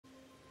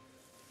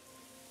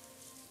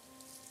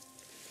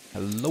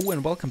Hello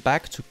and welcome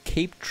back to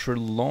Cape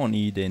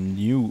Trelawney, the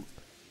new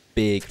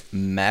big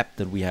map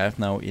that we have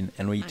now in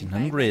Anno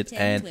 1800.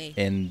 And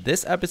in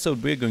this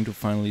episode we're going to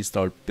finally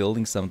start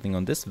building something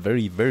on this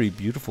very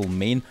beautiful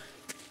main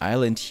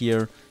island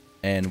here.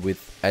 And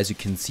with, as you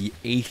can see,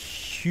 a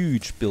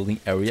huge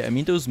building area. I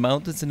mean, those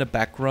mountains in the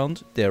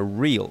background, they're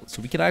real.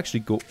 So we can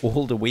actually go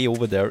all the way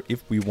over there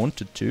if we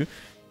wanted to.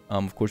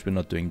 Of course, we're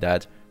not doing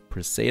that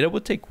per se. That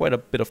would take quite a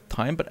bit of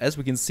time, but as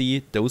we can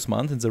see, those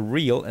mountains are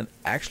real and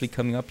actually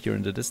coming up here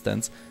in the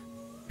distance.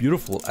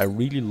 Beautiful. I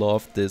really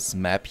love this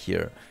map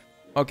here.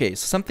 Okay,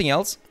 so something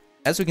else.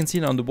 As we can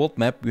see now on the world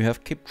map, we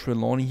have Cape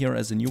Trelawney here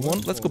as a new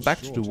one. Let's go back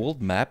to the world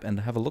map and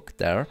have a look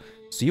there.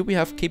 So here we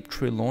have Cape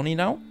Trelawney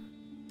now.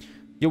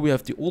 Here we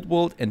have the old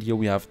world and here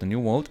we have the new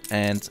world.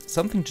 And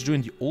something to do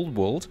in the old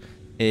world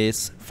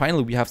is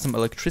finally we have some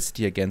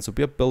electricity again. So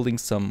we are building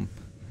some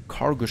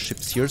cargo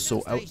ships here.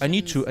 So I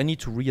need to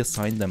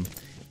reassign them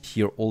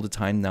here all the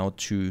time now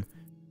to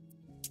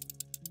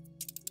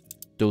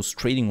those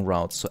trading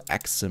routes. So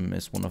Axum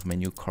is one of my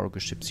new cargo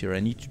ships here. I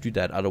need to do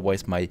that,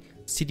 otherwise my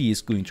city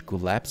is going to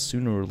collapse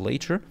sooner or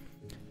later.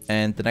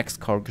 And the next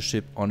cargo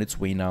ship on its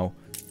way now,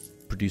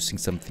 producing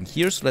something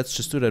here. So let's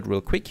just do that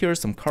real quick here.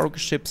 Some cargo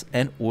ships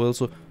and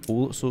also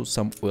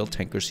some oil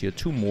tankers here,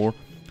 2 more.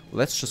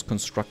 Let's just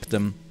construct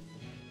them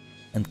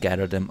and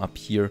gather them up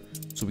here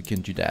so we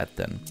can do that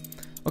then.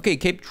 Okay,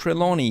 Cape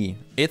Trelawney.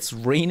 It's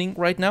raining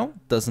right now,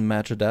 doesn't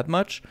matter that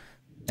much.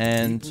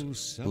 And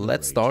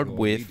let's start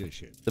with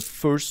the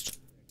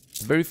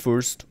very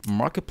first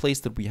marketplace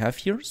that we have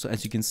here. So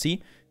as you can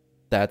see,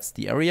 that's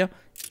the area.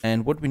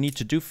 And what we need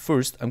to do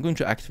first, I'm going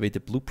to activate the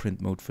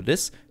blueprint mode for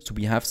this. So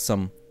we have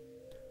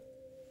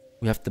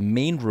the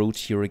main road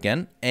here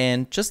again.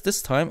 And just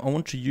this time I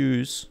want to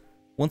use,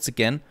 once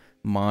again,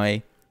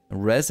 my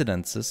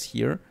residences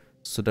here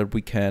so that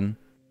we can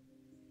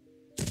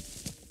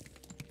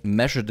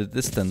measure the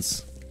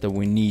distance that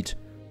we need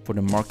for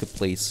the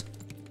marketplace.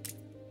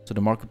 So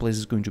the marketplace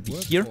is going to be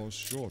here.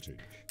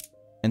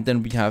 And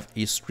then we have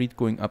a street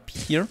going up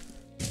here.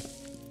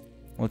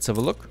 Let's have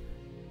a look.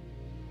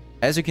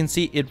 As you can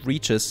see, it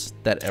reaches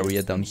that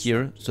area down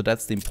here. So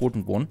that's the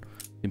important one.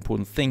 The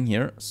important thing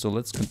here. So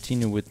let's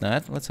continue with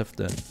that. Let's have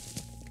the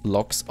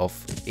blocks of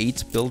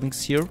 8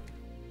 buildings here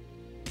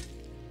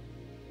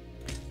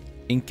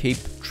in Cape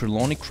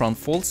Trelawney, Crown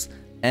Falls.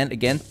 And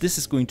again, this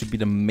is going to be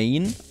the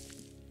main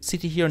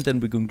city here, and then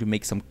we're going to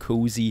make some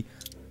cozy,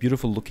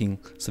 beautiful looking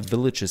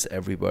villages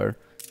everywhere.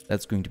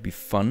 That's going to be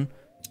fun.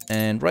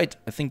 And right,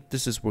 I think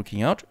this is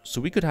working out.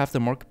 So we could have the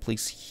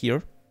marketplace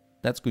here.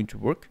 That's going to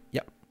work.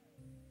 Yeah.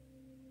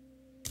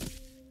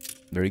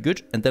 Very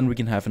good. And then we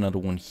can have another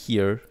one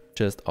here,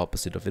 just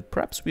opposite of it.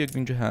 Perhaps we are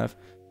going to have,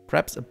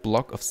 perhaps a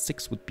block of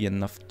 6 would be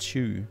enough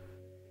too.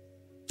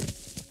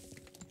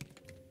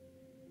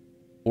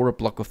 Or a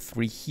block of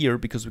 3 here,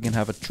 because we can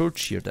have a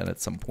church here then at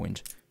some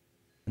point.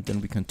 And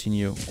then we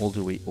continue all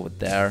the way over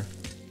there,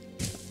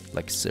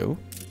 like so.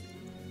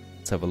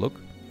 Let's have a look.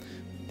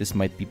 This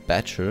might be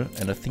better,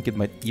 and I think it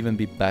might even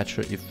be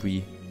better if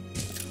we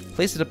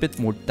place it a bit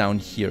more down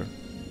here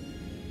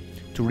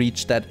to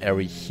reach that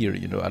area here,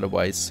 you know,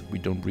 otherwise we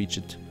don't reach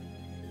it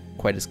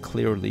quite as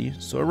clearly.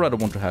 So I rather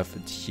want to have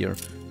it here.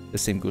 The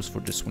same goes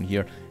for this one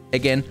here.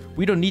 Again,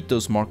 we don't need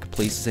those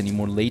marketplaces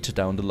anymore later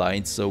down the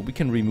line, so we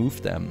can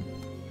remove them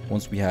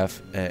once we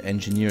have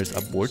engineers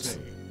upwards.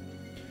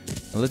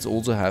 And let's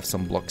also have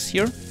some blocks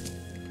here.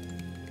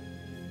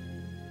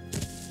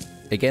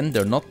 Again,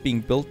 they're not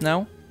being built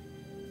now.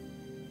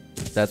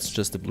 That's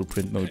just the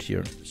blueprint mode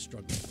here.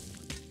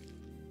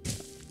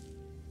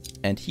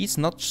 And he's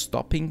not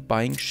stopping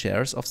buying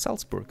shares of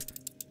Salzburg.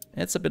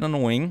 It's a bit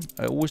annoying.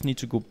 I always need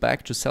to go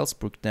back to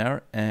Salzburg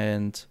there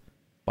and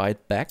buy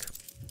it back.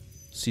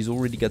 So he's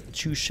already got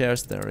 2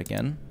 shares there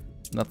again.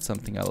 Not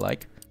something I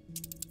like.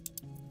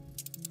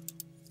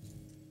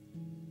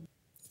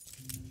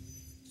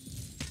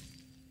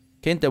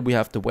 Okay, and then we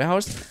have the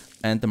warehouse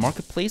and the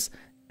marketplace,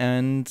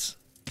 and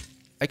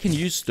I can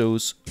use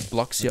those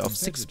blocks here of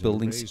 6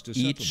 buildings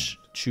each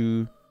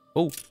to...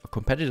 Oh, a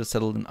competitor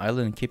settled an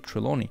island in Cape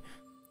Trelawney.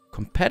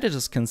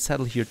 Competitors can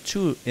settle here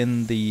too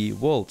in the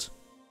world.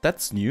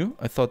 That's new.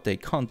 I thought they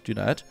can't do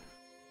that.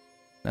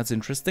 That's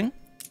interesting.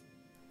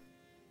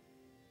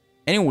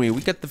 Anyway,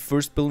 we got the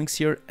first buildings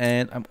here,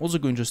 and I'm also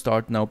going to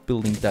start now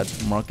building that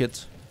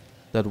market.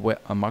 That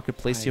a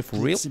marketplace here for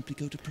real.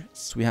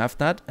 So we have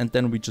that, and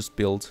then we just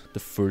build the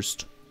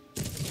first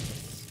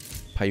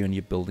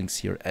pioneer buildings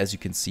here, as you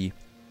can see.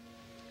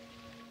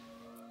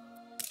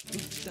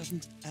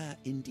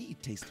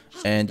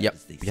 And yeah,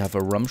 we have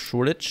a rum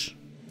shortage.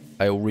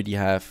 I already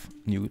have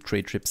new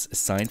trade trips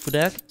assigned for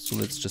that, so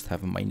let's just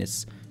have a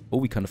minus. Oh,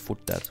 we can afford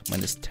that.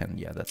 Minus 10,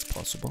 yeah, that's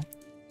possible.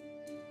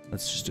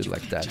 Let's just do it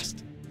like that.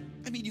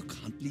 I mean, you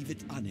can't leave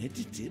it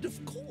unedited,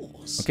 of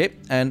course. Okay,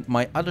 and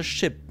my other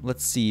ship,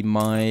 let's see,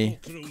 my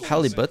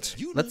halibut.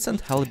 Let's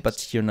send halibut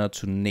here now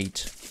to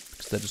Nate,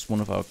 because that is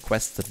one of our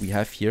quests that we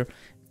have here.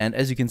 And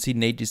as you can see,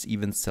 Nate is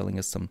even selling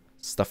us some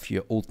stuff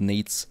here. Old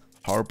Nate's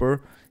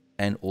Harbor.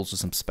 And also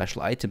some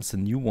special items, the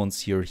new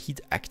ones here, heat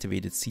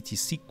activated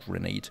CTC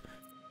grenade.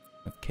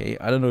 Okay,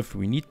 I don't know if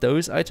we need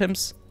those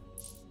items.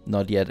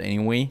 Not yet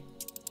anyway.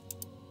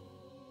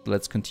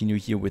 Let's continue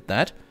here with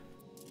that.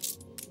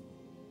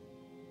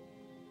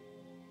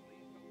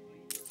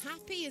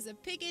 Happy as a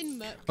pig in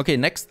muck. Okay,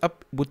 next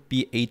up would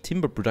be a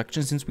timber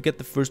production, since we get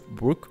the first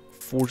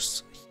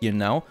workforce here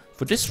now.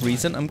 For this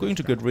reason, I'm going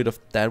to get rid of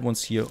that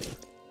ones here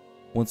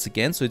once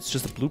again, so it's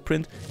just a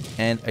blueprint,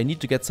 and I need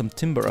to get some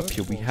timber up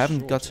here. We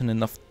haven't gotten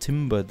enough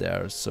timber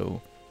there,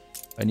 so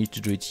I need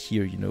to do it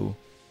here, you know,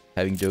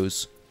 having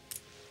those.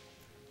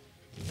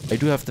 I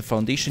do have the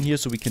foundation here,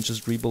 so we can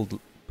just rebuild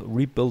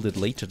it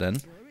later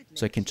then.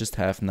 So I can just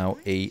have now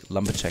a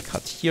lumberjack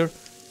hut here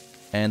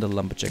and a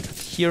lumberjack hut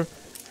here.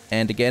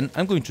 And again,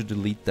 I'm going to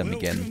delete them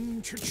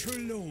again,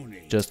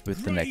 just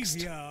with the next.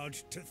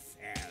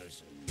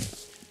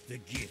 The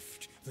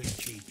gift that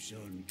keeps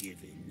on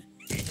giving.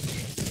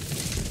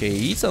 Okay,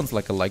 he sounds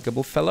like a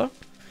likable fella.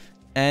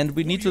 And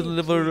we need to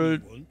deliver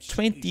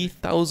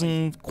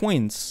 20,000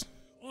 coins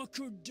I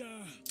could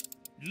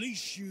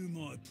lease you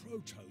my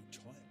prototype.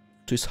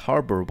 to his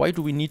harbor. Why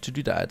do we need to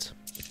do that?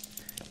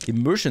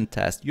 Immersion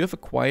test. You have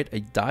acquired a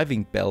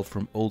diving bell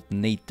from Old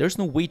Nate. There's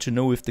no way to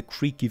know if the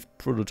creaky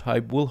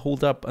prototype will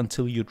hold up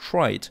until you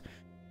try it.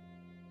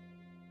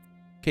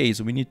 Okay,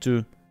 so we need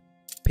to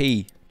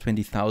pay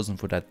 20,000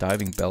 for that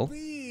diving bell.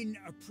 Being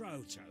a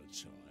prototype,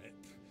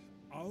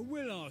 I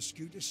will ask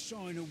you to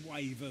sign a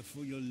waiver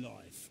for your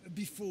life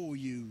before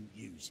you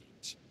use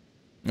it.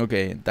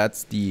 Okay,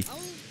 that's the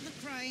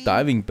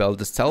diving bell,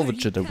 the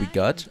salvager that we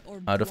got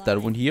out of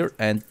that one here,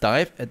 and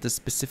dive at the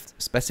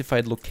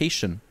specified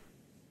location.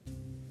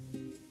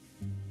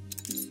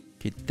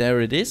 Okay, there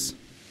it is.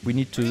 We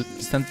need to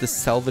send the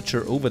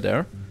salvager over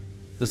there.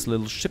 This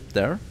little ship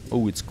there.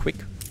 Oh, it's quick.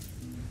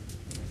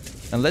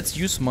 And let's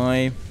use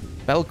my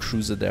bell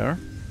cruiser there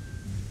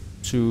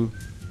to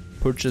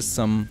purchase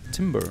some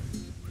timber.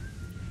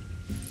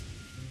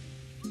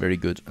 Very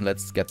good. And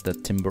let's get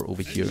that timber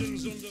over here.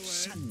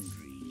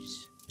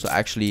 So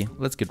actually,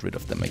 let's get rid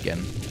of them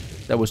again.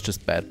 That was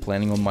just bad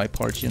planning on my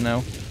part here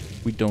now.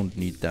 We don't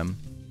need them.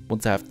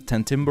 Once I have the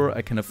 10 timber,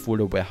 I can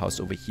afford a warehouse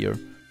over here.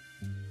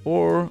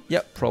 Or,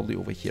 yeah, probably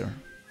over here.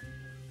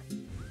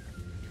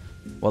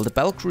 While the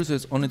bell cruiser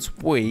is on its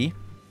way,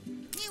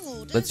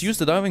 let's use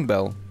the diving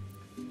bell.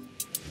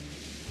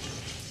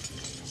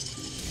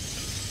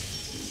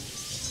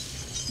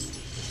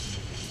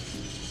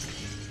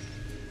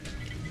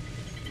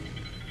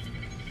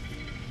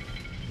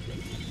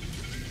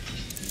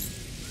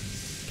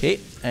 Okay,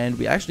 and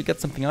we actually got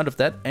something out of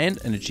that,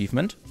 and an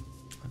achievement.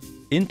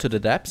 Into the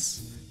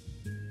depths.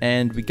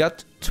 And we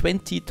got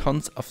 20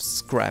 tons of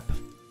scrap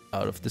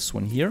out of this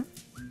one here.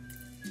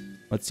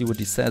 Let's see what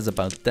he says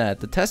about that.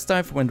 The test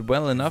dive went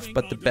well enough,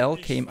 but the bell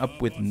came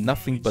up with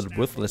nothing but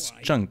worthless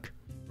junk.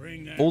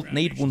 Old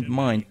Nate won't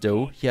mind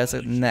though, he has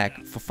a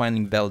knack for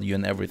finding value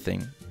in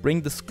everything.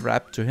 Bring the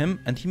scrap to him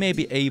and he may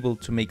be able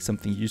to make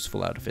something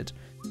useful out of it.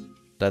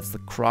 That's the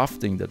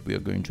crafting that we are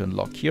going to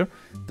unlock here.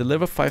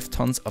 Deliver 5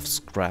 tons of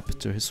scrap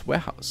to his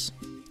warehouse,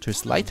 to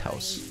his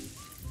lighthouse.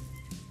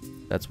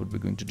 That's what we're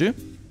going to do.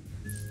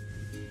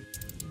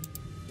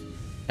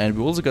 And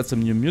we also got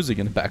some new music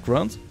in the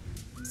background.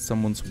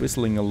 Someone's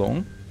whistling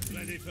along.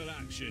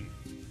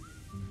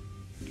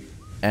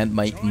 And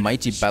my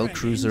mighty bell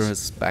cruiser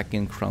is back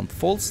in Crown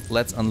Falls.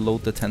 Let's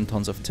unload the 10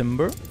 tons of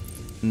timber.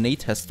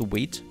 Nate has to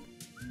wait.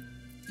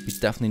 We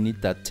definitely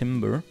need that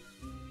timber.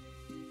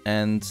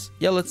 And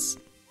yeah, let's...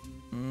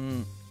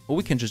 or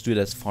we can just do it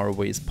as far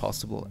away as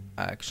possible,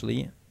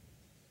 actually.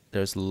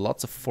 There's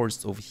lots of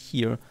forests over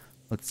here.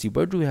 Let's see,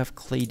 where do we have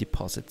clay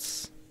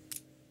deposits?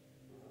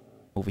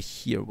 Over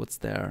here, what's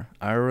there?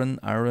 Iron,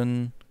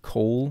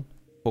 coal,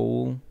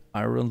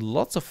 iron,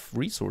 lots of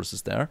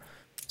resources there.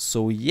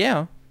 So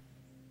yeah,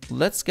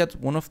 let's get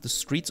one of the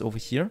streets over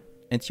here.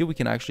 And here we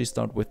can actually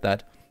start with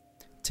that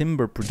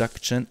timber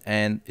production.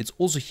 And it's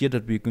also here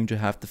that we're going to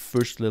have the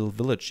first little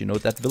village. You know,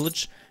 that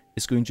village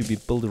is going to be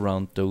built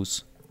around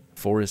those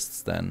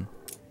forests then.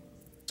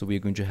 So we're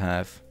going to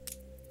have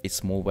a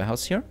small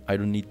warehouse here. I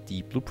don't need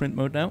the blueprint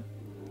mode now.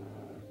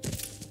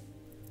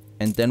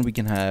 And then we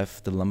can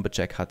have the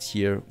lumberjack hut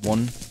here.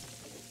 1,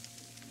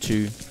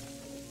 2,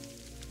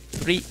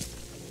 3,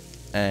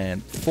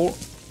 and 4.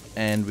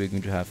 And we're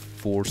going to have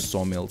 4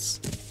 sawmills.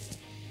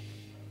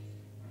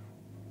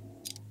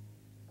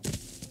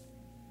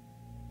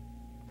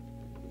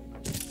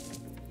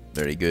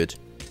 Very good.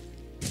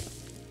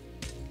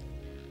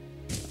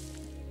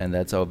 And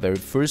that's our very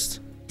first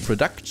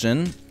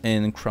production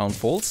in Crown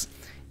Falls.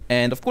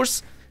 And of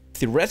course,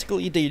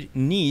 theoretically they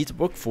need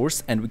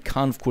workforce, and we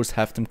can't of course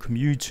have them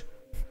commute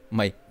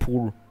my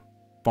poor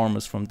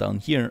farmers from down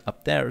here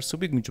up there. So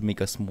we're going to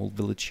make a small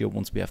village here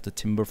once we have the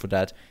timber for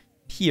that.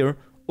 Here,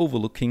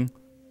 overlooking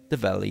the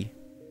valley.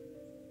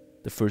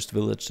 The first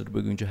village that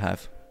we're going to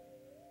have.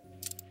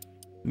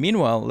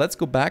 Meanwhile, let's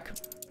go back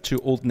to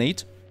Old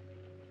Nate.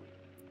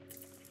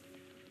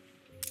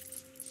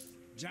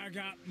 Dug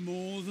up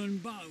more than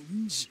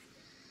bones.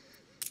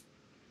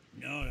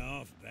 Not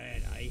half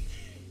bad, eh?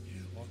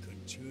 I can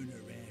turn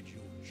around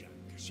your junk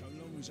so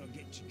long as I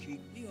get to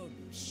keep the odd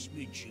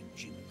smidge of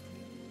junk.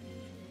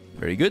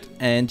 Very good.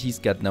 And he's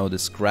got now the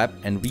scrap,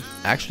 and we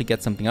actually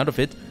get something out of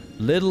it.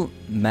 Little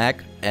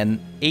Mag and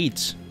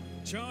 8.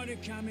 Tired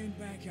of coming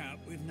back up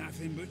with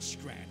nothing but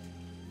scrap?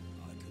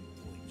 I can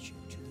point you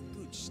to the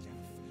good stuff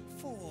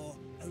for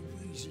a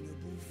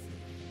reasonable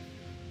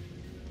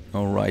fee.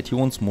 Alright, he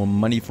wants more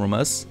money from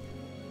us.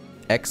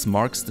 X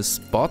marks the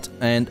spot,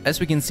 and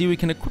as we can see, we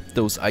can equip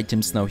those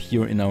items now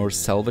here in our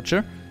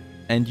salvager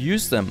and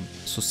use them.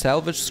 So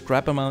salvage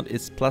scrap amount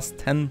is plus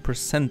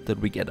 10% that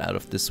we get out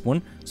of this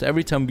one. So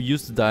every time we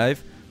use the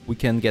dive, we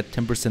can get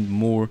 10%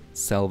 more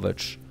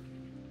salvage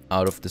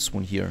out of this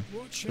one here.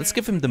 Let's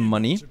give him the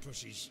money.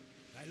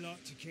 They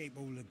like to keep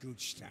all the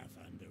good stuff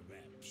under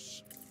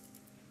wraps.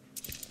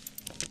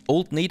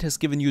 Old Nate has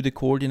given you the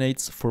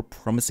coordinates for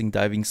promising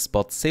diving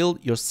spot. Sail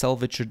your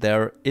salvager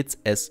there. It's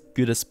as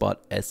good a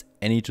spot as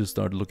any to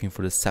start looking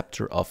for the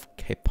scepter of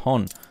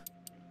Capon.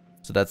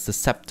 So that's the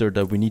scepter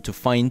that we need to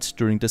find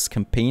during this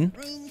campaign.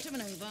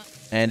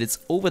 And it's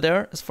over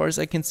there as far as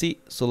I can see.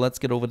 So let's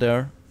get over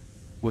there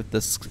with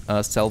this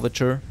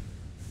salvager.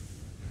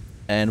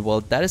 And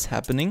while that is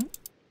happening,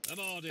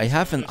 I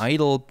have an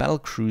idle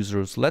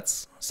battlecruiser. So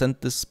let's send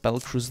this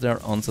battlecruiser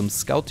there on some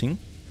scouting.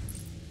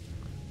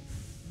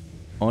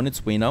 On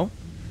its way now.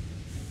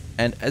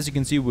 And as you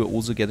can see, we're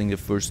also getting the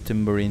first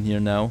timber in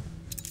here now.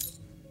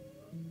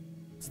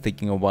 It's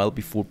taking a while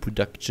before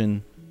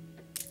production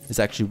is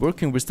actually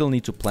working. We still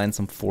need to plant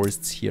some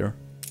forests here.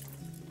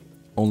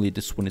 Only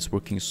this one is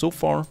working so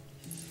far.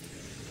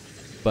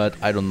 But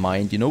I don't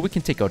mind. You know, we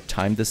can take our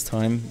time this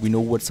time. We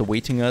know what's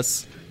awaiting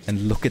us.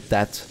 And look at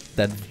that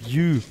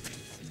view.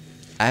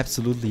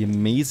 Absolutely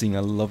amazing.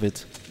 I love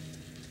it.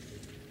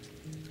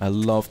 I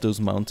love those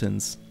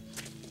mountains.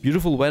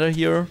 Beautiful weather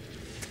here.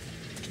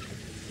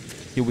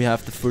 Here we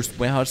have the first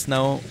warehouse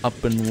now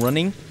up and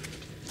running.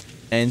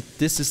 And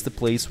this is the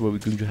place where we're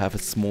going to have a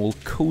small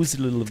cozy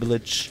little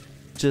village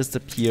just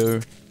up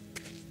here.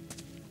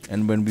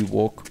 And when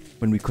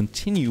we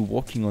continue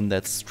walking on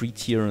that street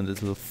here on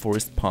this little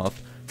forest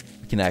path,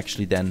 we can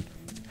actually then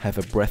have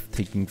a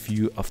breathtaking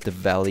view of the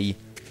valley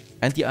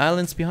and the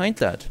islands behind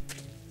that.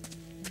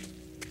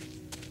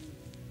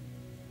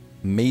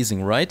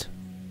 Amazing, right?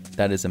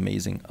 That is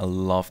amazing. I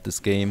love this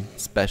game,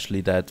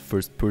 especially that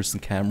first person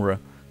camera.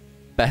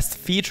 Best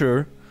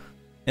feature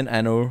in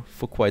Anno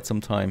for quite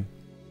some time.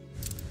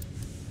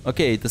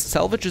 Okay, the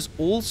salvage is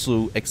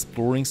also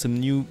exploring some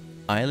new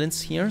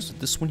islands here. So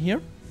this one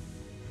here.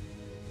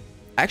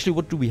 Actually,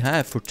 what do we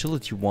have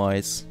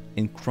fertility-wise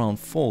in Crown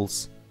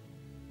Falls?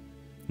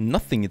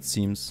 Nothing, it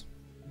seems.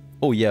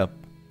 Oh yeah,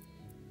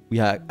 we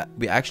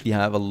actually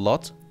have a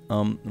lot.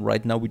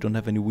 Right now we don't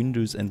have any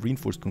windows and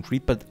reinforced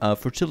concrete, but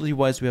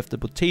fertility-wise we have the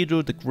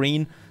potato, the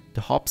grain,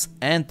 the hops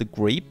and the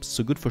grapes.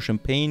 So good for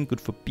champagne, good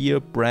for beer,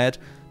 bread,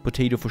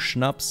 potato for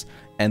schnapps.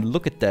 And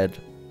look at that,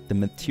 the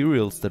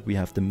materials that we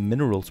have, the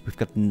minerals. We've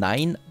got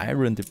 9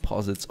 iron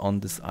deposits on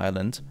this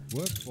island.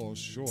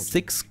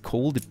 6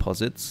 coal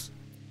deposits.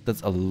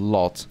 That's a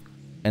lot.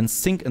 And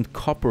zinc and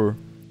copper,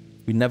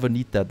 we never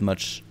need that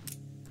much.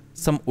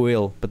 Some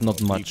oil, but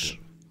not much.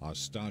 Are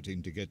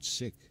starting to get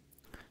sick.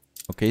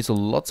 Okay, so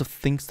lots of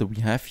things that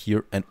we have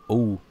here, and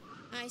oh.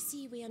 I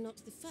see we are not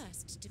the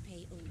first to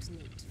pay Old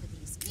Nate for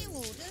these new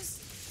orders.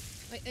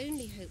 I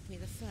only hope we're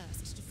the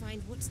first to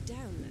find what's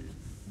down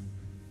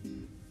there.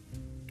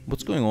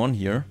 What's going on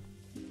here?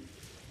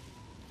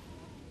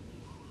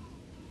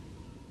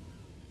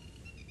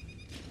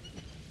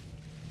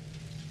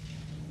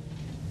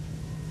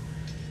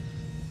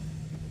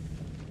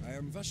 I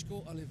am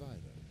Vasco Oliveira.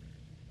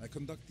 I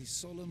conduct the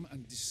solemn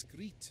and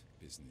discreet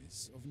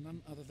business of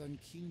none other than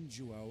King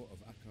Joao of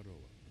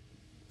Akaroa.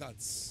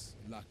 That's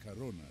La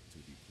Corona to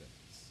the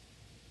plebs.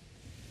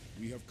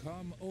 We have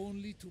come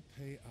only to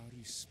pay our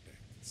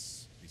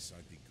respects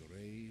beside the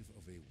grave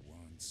of a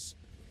once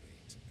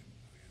great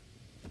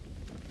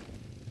empire.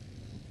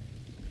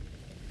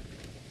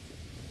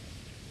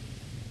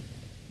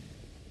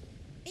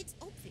 It's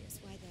obvious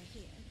why they're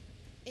here.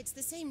 It's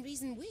the same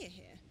reason we're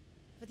here.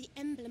 For the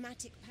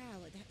emblematic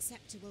power that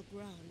scepter will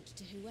grant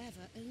to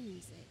whoever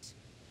owns it.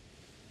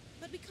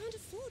 But we can't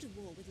afford a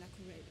war with La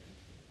Corona,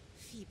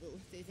 feeble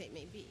though they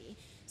may be,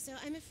 so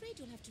I'm afraid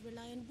you'll have to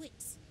rely on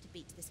wits to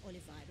beat this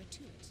Oliveira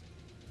to it.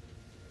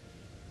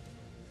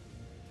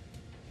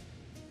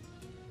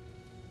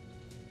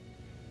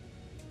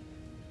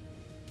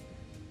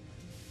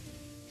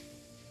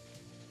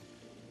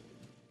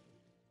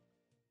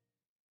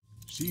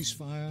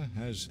 Ceasefire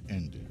has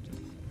ended.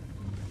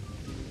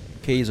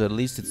 Okay, so at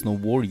least it's no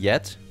war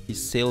yet.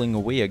 He's sailing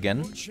away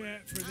again. Watch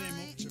out for them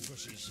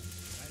octopuses.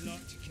 They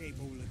like to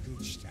keep all the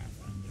good stuff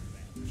under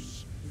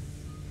wraps.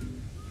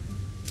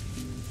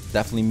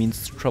 Definitely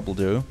means trouble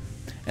though.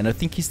 And I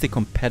think he's the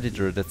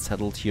competitor that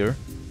settled here.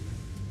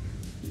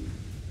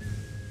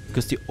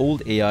 Because the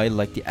old AI,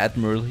 like the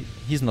Admiral,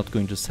 he's not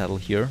going to settle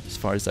here, as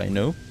far as I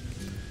know.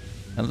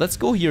 And let's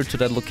go here to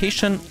that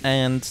location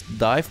and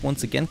dive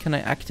once again. Can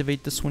I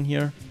activate this one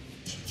here?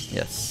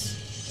 Yes.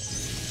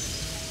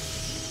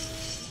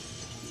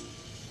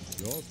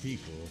 Your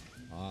people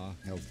are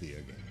healthy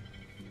again.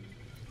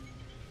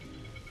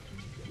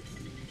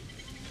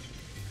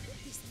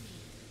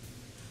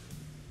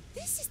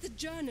 This is the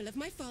journal of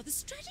my father's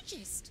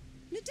strategist,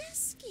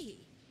 Nadaski.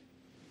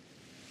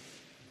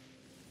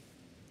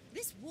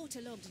 This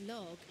waterlogged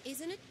log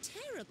is in a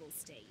terrible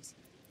state.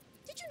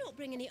 Did you not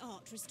bring any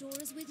art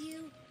restorers with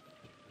you?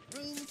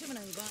 Room to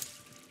maneuver.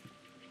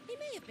 He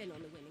may have been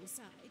on the winning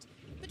side,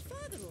 but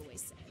Father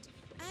always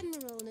said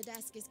Admiral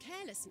Nadaski's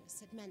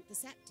carelessness had meant the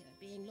scepter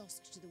being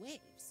lost to the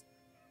waves.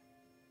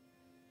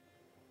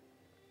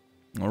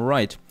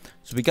 Alright,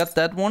 so we got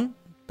that one,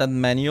 that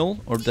manual,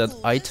 or that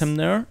item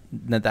there,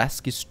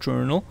 Nadaski's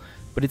journal,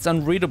 but it's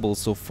unreadable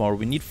so far.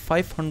 We need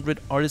 500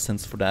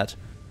 artisans for that.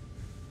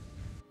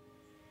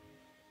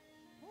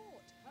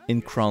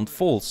 In Crown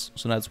Falls,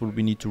 so that's what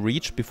we need to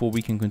reach before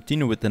we can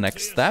continue with the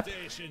next step.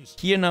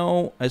 Here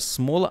now, a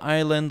small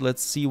island.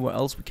 Let's see where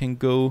else we can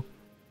go.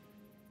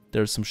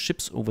 There's some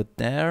ships over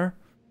there.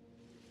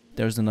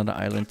 There's another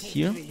island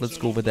here. Let's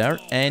go over there.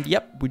 And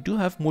yep, we do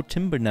have more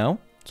timber now,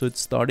 so it's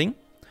starting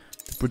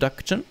the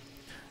production.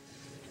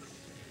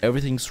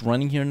 Everything's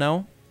running here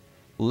now.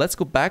 Let's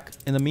go back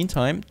in the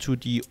meantime to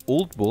the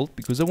old world,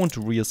 because I want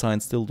to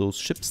reassign still those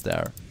ships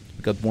there.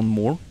 We got one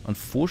more,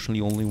 unfortunately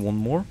only one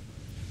more.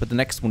 But the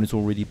next one is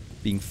already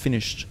being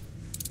finished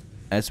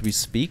as we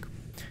speak.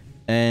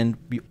 And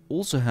we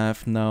also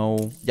have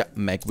now, yeah,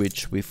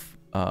 Magwitch with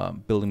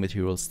building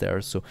materials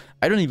there. So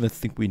I don't even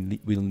think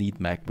we'll need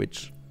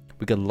Magwitch.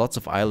 We got lots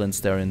of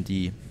islands there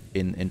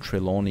in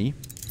Trelawney.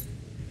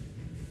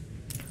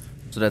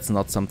 So that's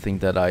not something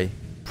that I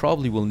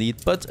probably will need,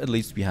 but at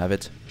least we have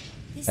it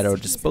at our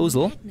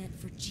disposal.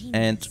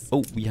 And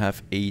oh, we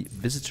have a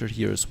visitor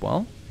here as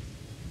well.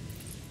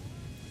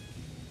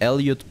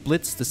 Elliot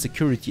Blitz, the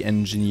security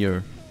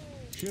engineer.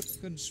 Ship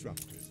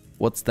constructed.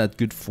 What's that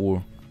good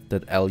for,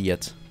 that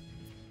Elliot?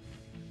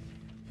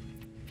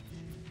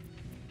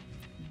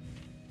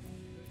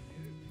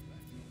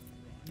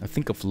 I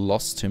think I've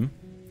lost him.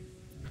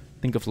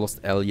 I think I've lost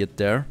Elliot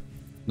there.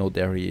 No,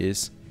 there he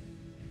is.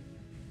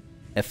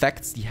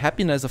 Affects the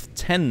happiness of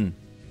 10.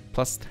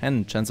 Plus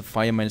 10. Chance of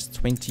fire minus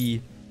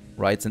 20.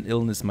 Rights and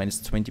illness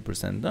minus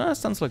 20%.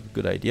 Sounds like a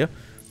good idea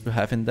to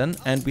have him then.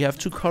 And we have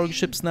 2 cargo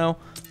ships now.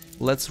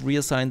 Let's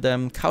reassign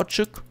them.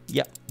 Caoutchouc.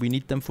 Yeah, we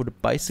need them for the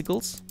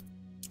bicycles.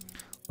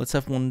 Let's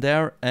have one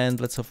there, and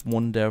let's have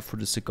one there for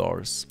the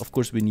cigars. Of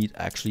course, we need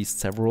actually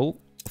several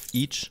of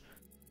each.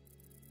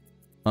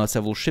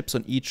 Several ships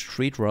on each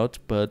trade route,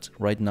 but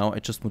right now I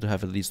just want to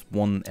have at least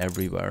one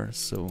everywhere.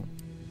 So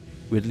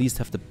we at least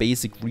have the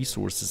basic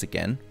resources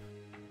again.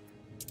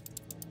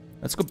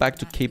 Let's go back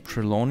to Cape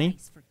Trelawney.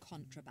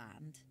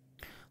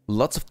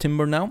 Lots of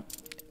timber now.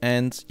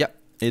 And yeah,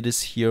 it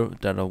is here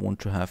that I want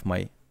to have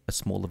a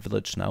smaller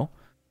village now.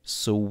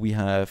 So we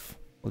have,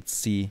 let's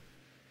see,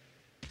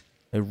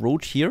 a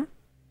road here.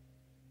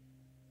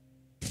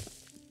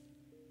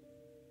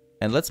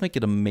 And let's make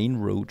it a main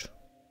road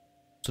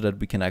so that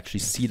we can actually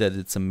see that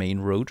it's a main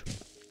road.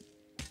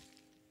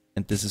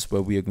 And this is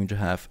where we are going to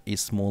have a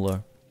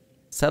smaller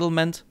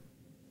settlement.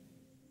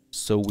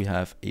 So we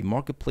have a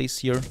marketplace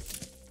here.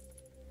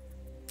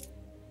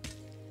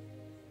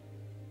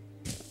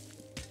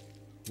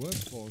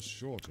 Workforce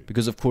shortage.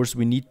 Because of course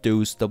we need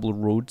those double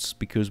roads,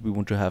 because we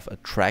want to have a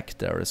track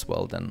there as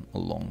well then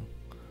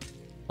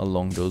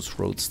along those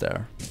roads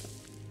there.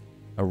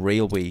 A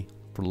railway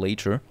for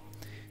later.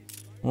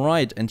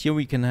 Right, and here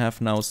we can have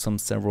now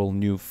several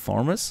new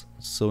farmers.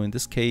 So in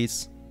this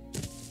case,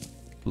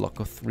 block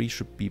of 3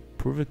 should be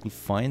perfectly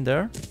fine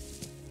there.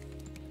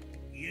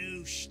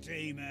 You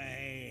steam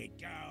ahead.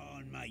 Go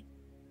on, mate.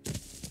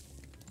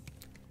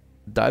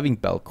 Diving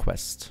bell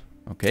quest.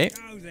 Okay.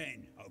 Go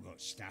then. I've got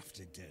stuff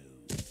to do.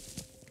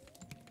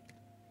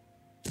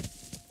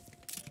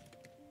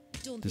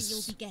 Don't think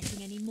you'll be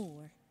getting any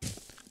more.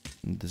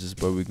 This is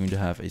where we're going to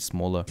have a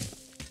smaller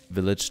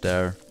village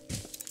there.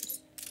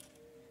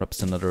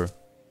 Perhaps another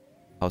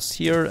house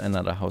here,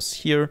 another house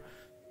here.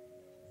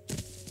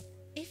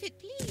 If it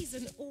please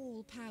an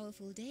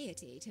all-powerful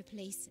deity to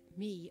place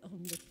me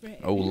on the throne.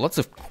 Oh, lots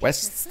of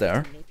quests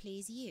there.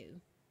 Please you.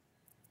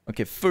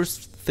 Okay,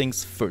 first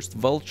things first.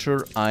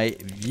 Vulture Eye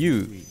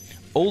View.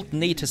 Old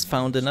Nate has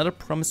found another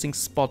promising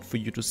spot for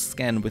you to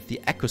scan with the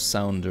Echo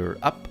Sounder.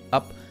 Up,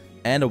 up,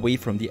 and away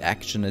from the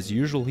action. As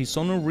usual, he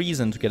saw no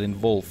reason to get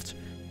involved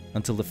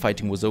until the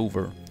fighting was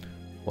over.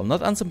 While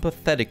not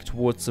unsympathetic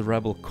towards the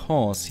rebel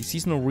cause, he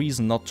sees no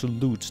reason not to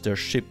loot their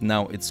ship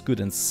now it's good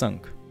and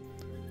sunk.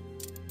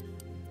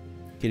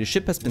 Okay, the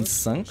ship has been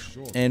sunk,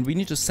 and we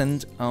need to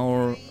send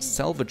our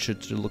salvager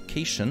to the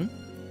location,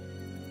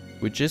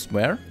 which is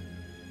where?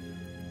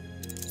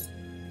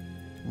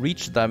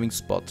 Reach the diving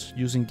spot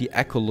using the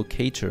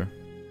echolocator.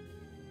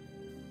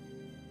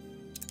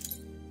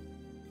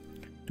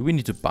 Do we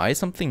need to buy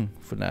something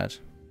for that?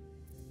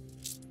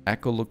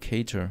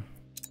 Echolocator.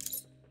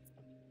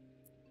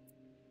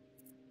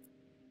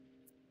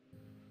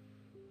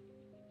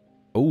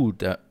 Oh,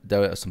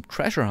 there are some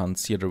treasure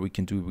hunts here that we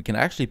can do. We can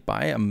actually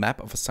buy a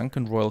map of a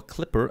sunken royal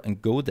clipper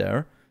and go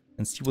there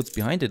and see what's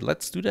behind it.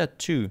 Let's do that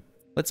too.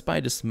 Let's buy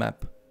this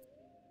map.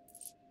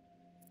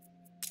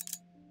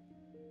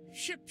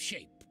 Ship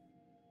shape.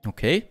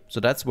 Okay, so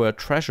that's where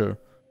treasure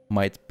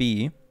might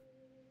be.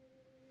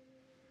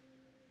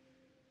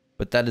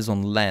 But that is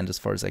on land as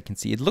far as I can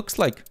see. It looks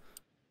like...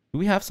 Do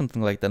we have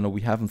something like that? No,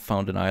 we haven't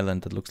found an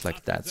island that looks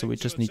like that. So we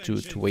just need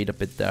to wait a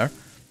bit there.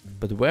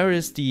 But where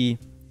is the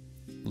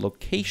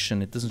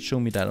location? It doesn't show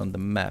me that on the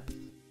map.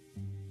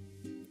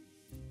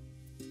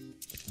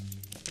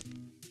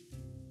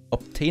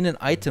 Obtain an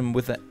item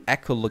with an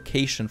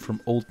echolocation from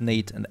Old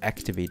Nate and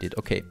activate it.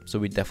 Okay, so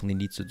we definitely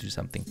need to do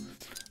something.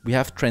 We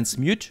have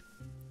transmute.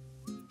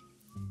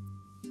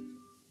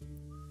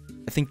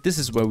 I think this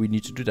is where we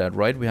need to do that,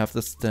 right? We have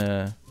this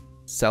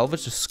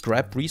salvage, the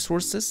scrap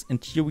resources,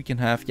 and here we can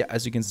have, yeah,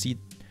 as you can see,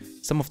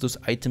 some of those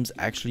items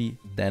actually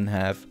then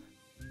have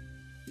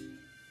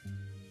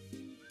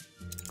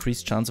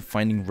increased chance of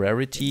finding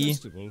rarity. The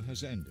festival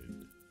has ended.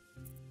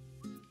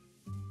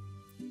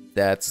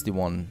 That's the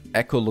one.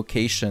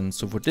 Echolocation.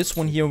 So for this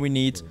one here we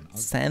need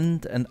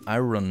sand and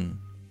iron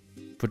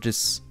for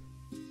this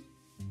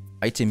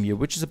item here,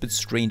 which is a bit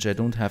strange. I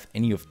don't have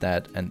any of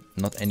that and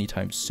not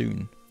anytime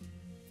soon.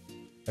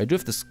 I do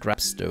have the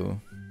scraps though.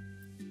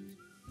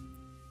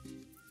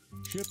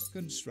 Ship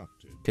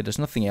constructed. Okay, there's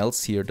nothing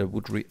else here that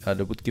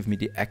would give me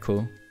the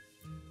echo.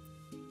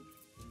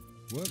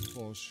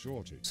 Workforce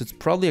shortage. So it's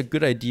probably a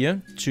good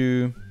idea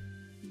to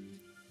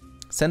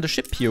send a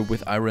ship here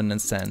with iron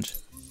and sand.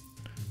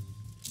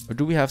 Or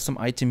do we have some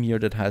item here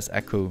that has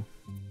echo?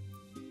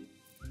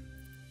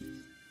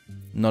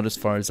 Not as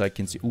far as I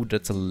can see. Ooh,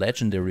 that's a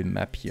legendary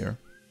map here.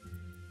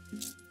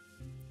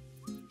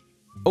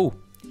 Oh,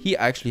 he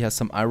actually has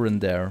some iron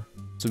there.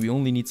 So we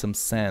only need some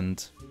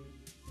sand.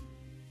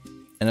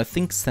 And I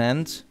think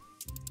sand...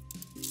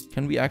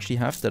 Can we actually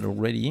have that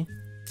already?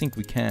 I think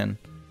we can.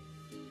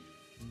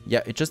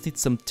 Yeah, it just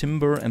needs some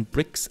timber and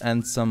bricks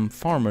and some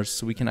farmers.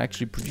 So we can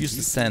actually produce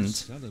the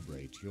sand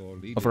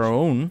of our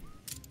own.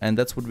 And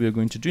that's what we are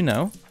going to do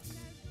now.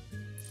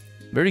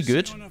 Very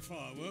good.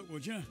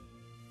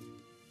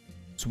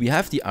 So we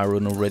have the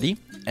iron already.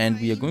 And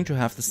we are going to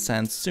have the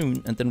sand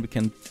soon. And then we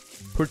can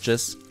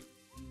purchase,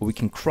 or we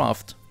can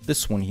craft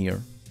this one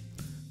here.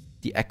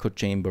 The echo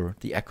chamber,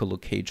 the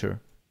echolocator.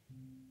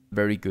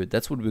 Very good.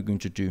 That's what we're going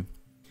to do.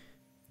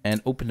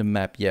 And open the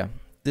map. Yeah.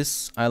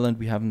 This island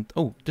we haven't...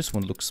 Oh, this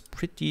one looks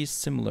pretty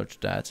similar to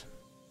that.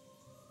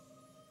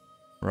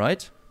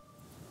 Right?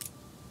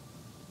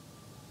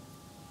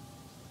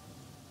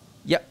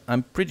 Yeah,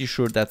 I'm pretty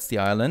sure that's the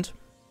island.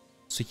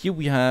 So here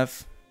we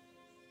have...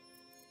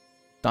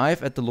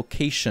 Dive at the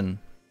location.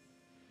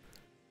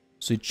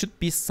 So it should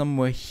be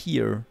somewhere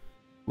here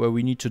where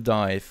we need to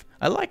dive.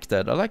 I like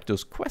that. I like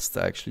those quests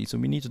actually. So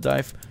we need to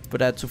dive for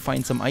that to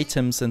find some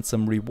items and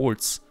some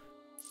rewards.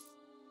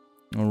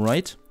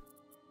 Alright.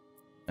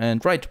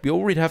 And right, we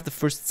already have the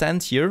first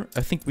sand here.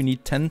 I think we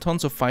need 10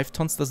 tons or 5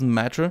 tons, doesn't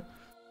matter.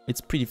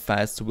 It's pretty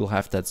fast, so we'll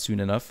have that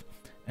soon enough.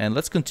 And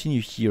let's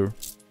continue here.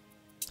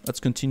 Let's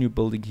continue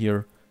building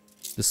here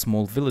the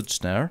small village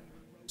there.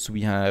 So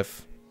we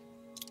have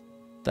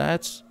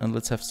that, and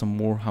let's have some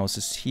more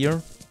houses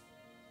here.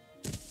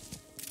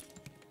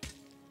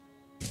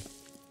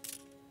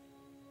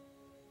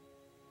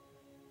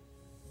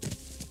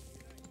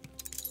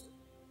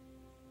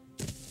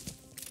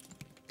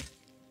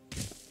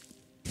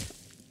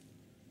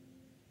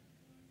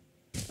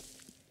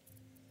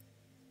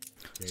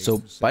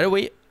 So, by the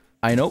way,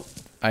 I know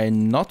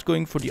I'm not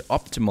going for the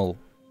optimal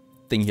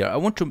thing here. I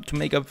want to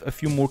make up a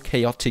few more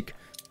chaotic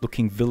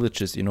looking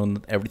villages, you know,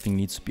 not everything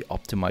needs to be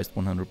optimized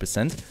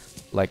 100%,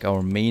 like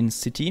our main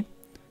city.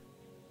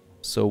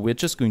 So we're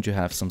just going to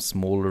have some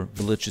smaller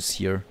villages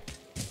here.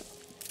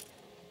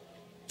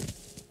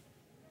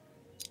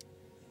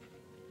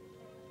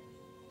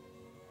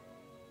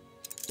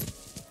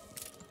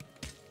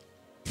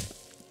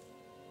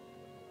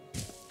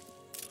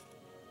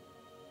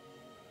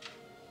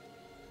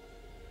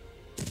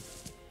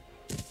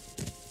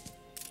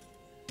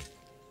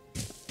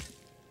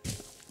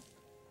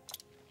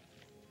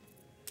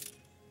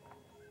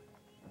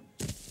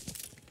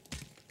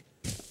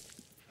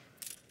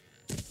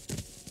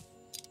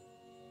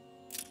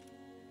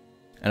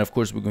 And of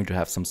course we're going to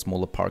have some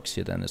smaller parks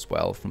here then as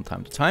well from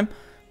time to time.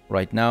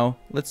 Right now,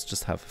 let's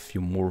just have a few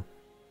more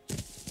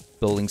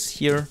buildings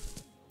here.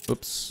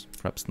 Oops,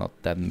 perhaps not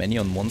that many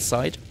on one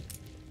side.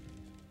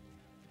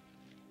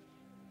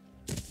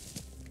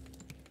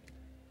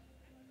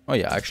 Oh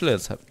yeah, actually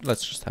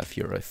let's just have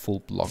here a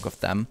full block of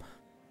them.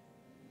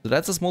 So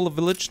that's a smaller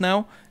village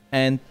now,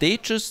 and they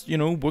just, you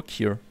know, work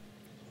here.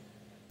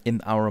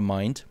 In our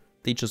mind,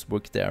 they just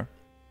work there.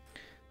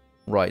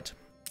 Right.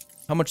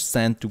 How much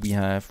sand do we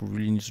have? We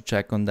really need to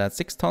check on that.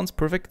 6 tons,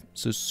 perfect.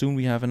 So soon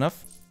we have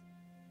enough.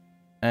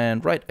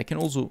 And right, I can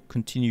also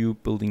continue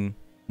building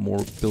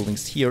more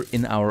buildings here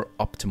in our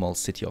optimal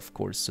city, of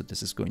course. So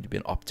this is going to be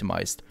an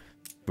optimized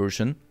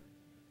version.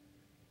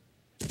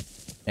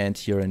 And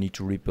here I need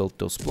to rebuild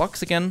those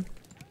blocks again.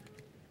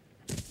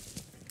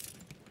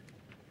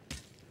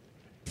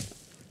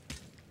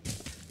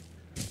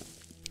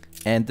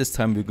 And this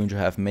time we're going to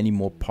have many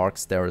more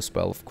parks there as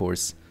well, of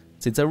course.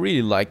 Since I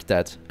really like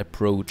that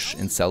approach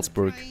in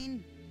Salzburg.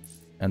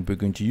 And we're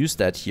going to use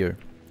that here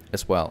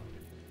as well.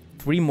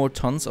 3 more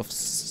tons of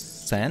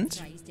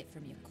sand.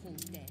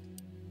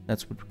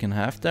 That's what we can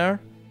have there.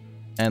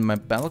 And my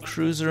battle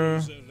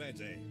cruiser.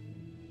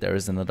 There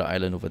is another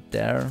island over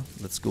there.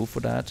 Let's go for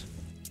that.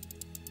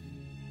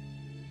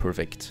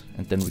 Perfect.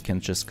 And then we can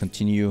just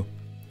continue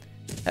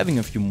having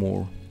a few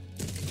more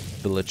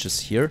villages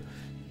here.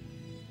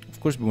 Of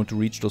course, we want to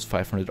reach those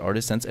 500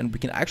 artisans, and we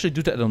can actually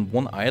do that on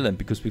one island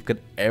because we've got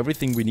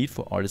everything we need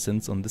for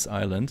artisans on this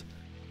island.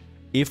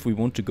 If we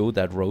want to go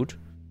that road,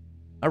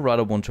 I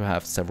rather want to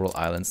have several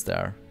islands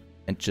there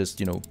and just,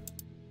 you know,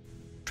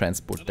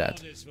 transport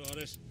that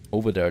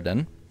over there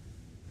then.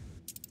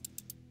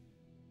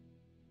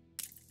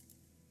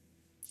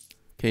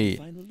 Okay,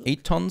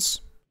 8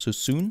 tons, so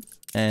soon.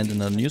 And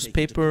in a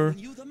newspaper,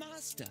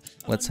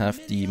 let's have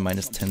the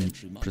minus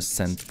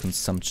 10%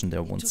 consumption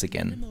there once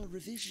again.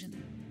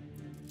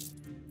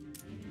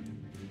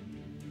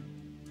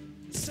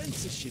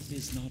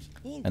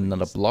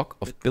 Another block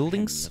of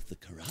buildings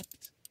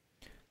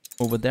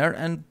over there,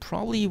 and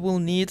probably we'll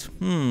need,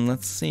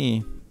 let's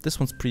see, this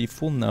one's pretty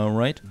full now,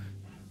 right?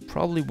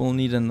 Probably we'll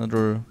need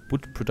another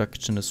wood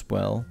production as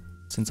well,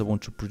 since I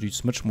want to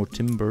produce much more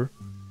timber.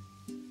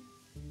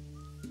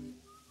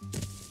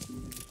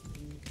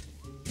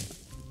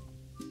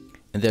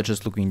 And they're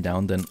just looking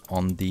down then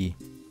on the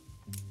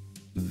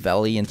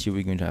valley, and here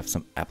we're going to have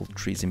some apple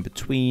trees in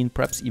between,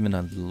 perhaps even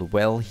a little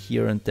well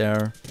here and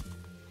there.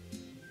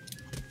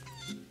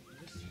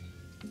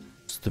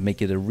 Just to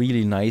make it a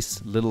really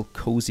nice little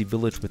cozy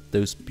village with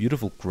those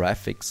beautiful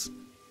graphics.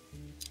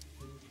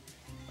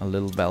 A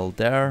little well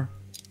there,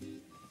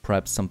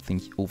 perhaps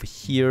something over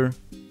here,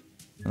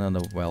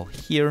 another well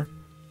here.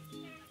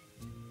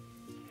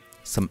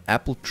 Some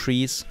apple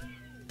trees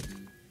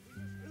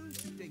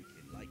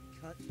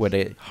where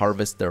they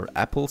harvest their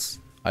apples,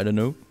 I don't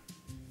know,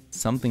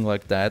 something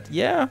like that.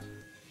 Yeah,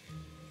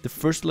 the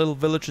first little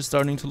village is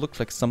starting to look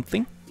like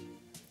something.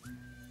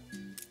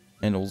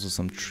 And also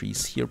some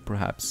trees here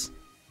perhaps.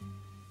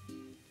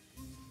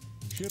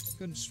 Ship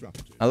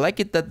constructed. I like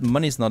it that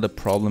money is not a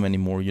problem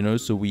anymore, you know,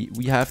 so we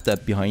have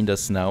that behind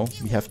us now.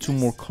 We have 2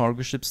 more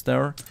cargo ships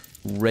there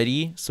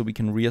ready, so we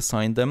can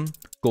reassign them.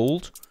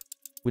 Gold,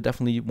 we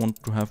definitely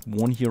want to have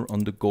 1 here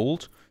on the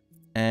gold.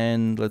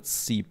 And let's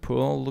see,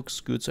 pearl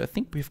looks good. So I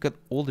think we've got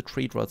all the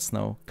trade routes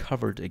now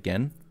covered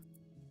again.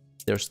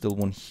 There's still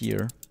 1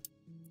 here.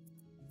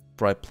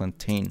 Dry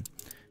plantain.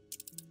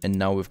 And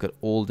now we've got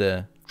all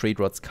the trade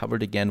routes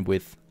covered again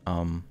with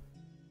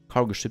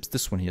cargo ships.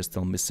 This one here is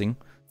still missing.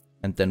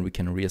 And then we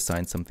can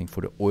reassign something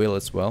for the oil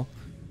as well.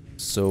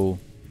 So,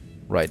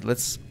 right,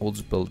 let's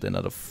also build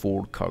another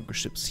 4 cargo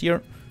ships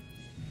here.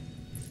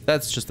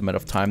 That's just a matter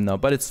of time now,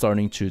 but it's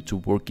starting to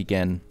work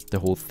again, the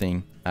whole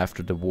thing,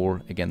 after the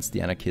war against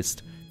the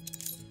anarchists.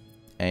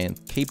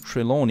 And Cape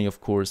Trelawney, of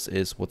course,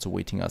 is what's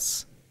awaiting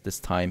us this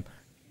time.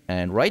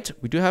 And right,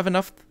 we do have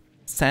enough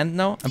sand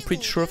now, I'm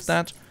pretty sure of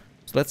that.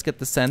 So let's get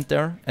the sand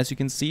there, as you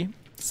can see,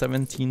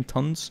 17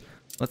 tons.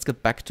 Let's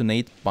get back to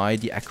Nate, buy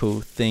the echo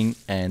thing,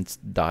 and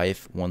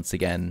dive once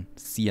again.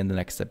 See you in the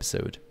next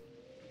episode.